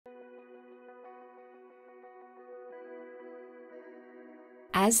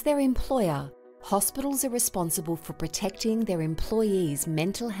As their employer, hospitals are responsible for protecting their employees'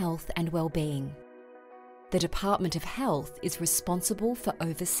 mental health and well-being. The Department of Health is responsible for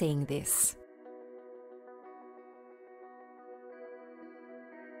overseeing this.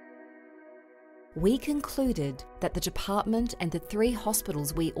 We concluded that the department and the 3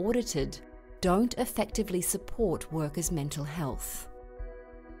 hospitals we audited don't effectively support workers' mental health.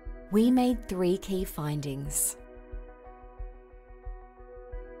 We made 3 key findings.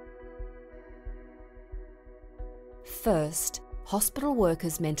 First, hospital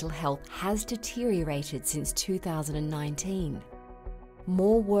workers' mental health has deteriorated since 2019.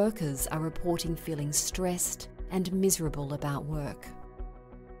 More workers are reporting feeling stressed and miserable about work.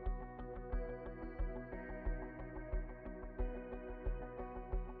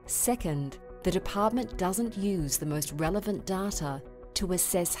 Second, the department doesn't use the most relevant data to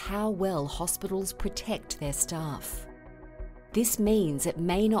assess how well hospitals protect their staff. This means it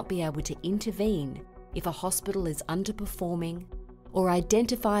may not be able to intervene if a hospital is underperforming or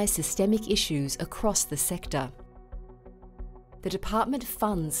identify systemic issues across the sector. The department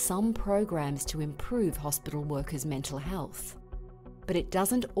funds some programs to improve hospital workers' mental health, but it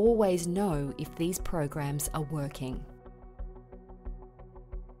doesn't always know if these programs are working.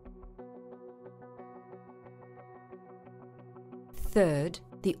 Third,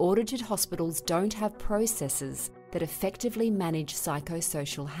 the audited hospitals don't have processes that effectively manage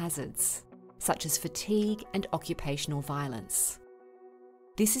psychosocial hazards, such as fatigue and occupational violence.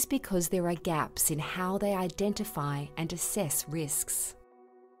 This is because there are gaps in how they identify and assess risks.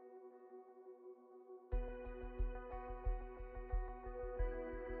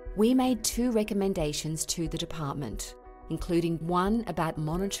 We made 2 recommendations to the department, including one about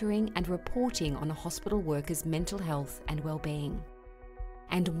monitoring and reporting on a hospital workers' mental health and well-being,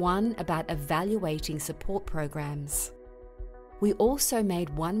 and one about evaluating support programs. We also made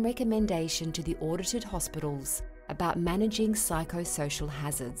one recommendation to the audited hospitals about managing psychosocial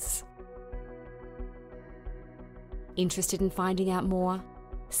hazards. Interested in finding out more?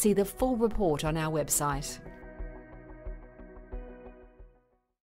 See the full report on our website.